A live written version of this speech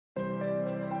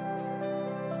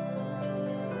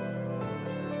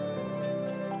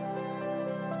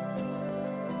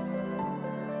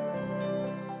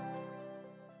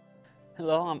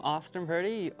Hello, I'm Austin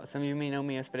Purdy. Some of you may know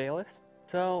me as Fidelis.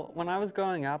 So, when I was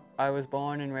growing up, I was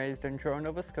born and raised in Truro,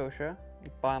 Nova Scotia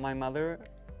by my mother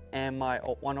and my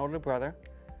one older brother.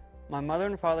 My mother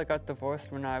and father got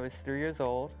divorced when I was 3 years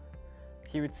old.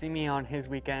 He would see me on his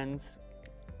weekends,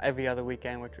 every other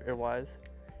weekend, which it was.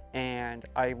 And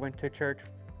I went to church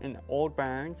in Old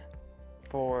Barns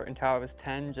until I was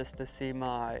 10 just to see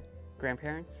my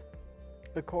grandparents.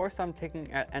 The course I'm taking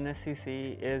at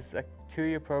NSCC is a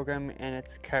 2-year program and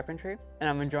it's carpentry, and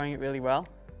I'm enjoying it really well.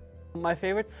 My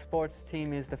favorite sports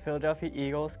team is the Philadelphia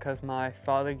Eagles because my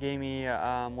father gave me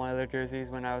one of their jerseys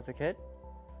when I was a kid.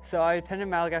 So I attended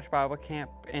Malagash Bible Camp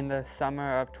in the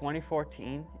summer of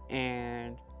 2014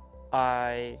 and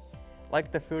I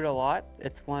like the food a lot.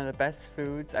 It's one of the best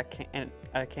foods at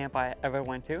a camp I ever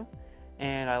went to,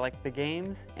 and I like the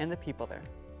games and the people there.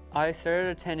 I started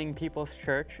attending People's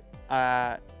Church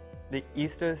at the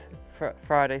Easter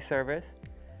Friday service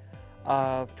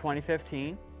of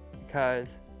 2015 because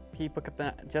people kept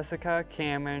on, Jessica,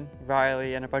 Cameron,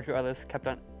 Riley, and a bunch of others kept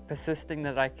on persisting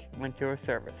that I went to a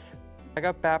service. I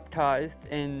got baptized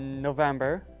in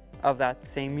November of that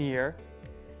same year,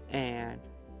 and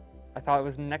I thought it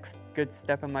was the next good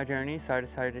step in my journey, so I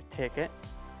decided to take it.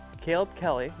 Caleb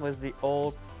Kelly was the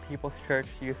old People's Church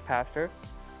youth pastor,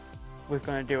 was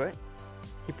going to do it.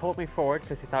 He pulled me forward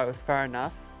because he thought it was far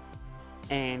enough,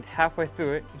 and halfway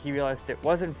through it, he realized it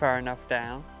wasn't far enough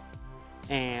down,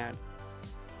 and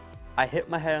I hit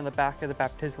my head on the back of the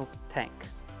baptismal tank,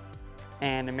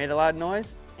 and it made a loud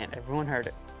noise, and everyone heard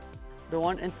it. The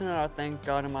one incident I thank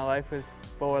God in my life was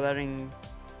for letting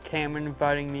Cameron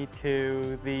inviting me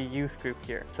to the youth group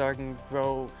here, so I can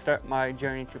start my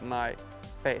journey to my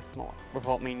faith more,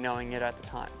 without me knowing it at the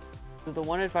time. So the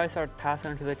one advice I would pass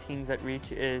on to the teens at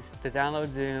Reach is to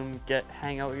download Zoom,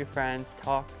 hang out with your friends,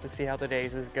 talk to see how the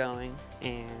days is going,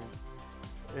 and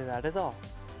that is all.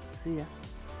 See ya.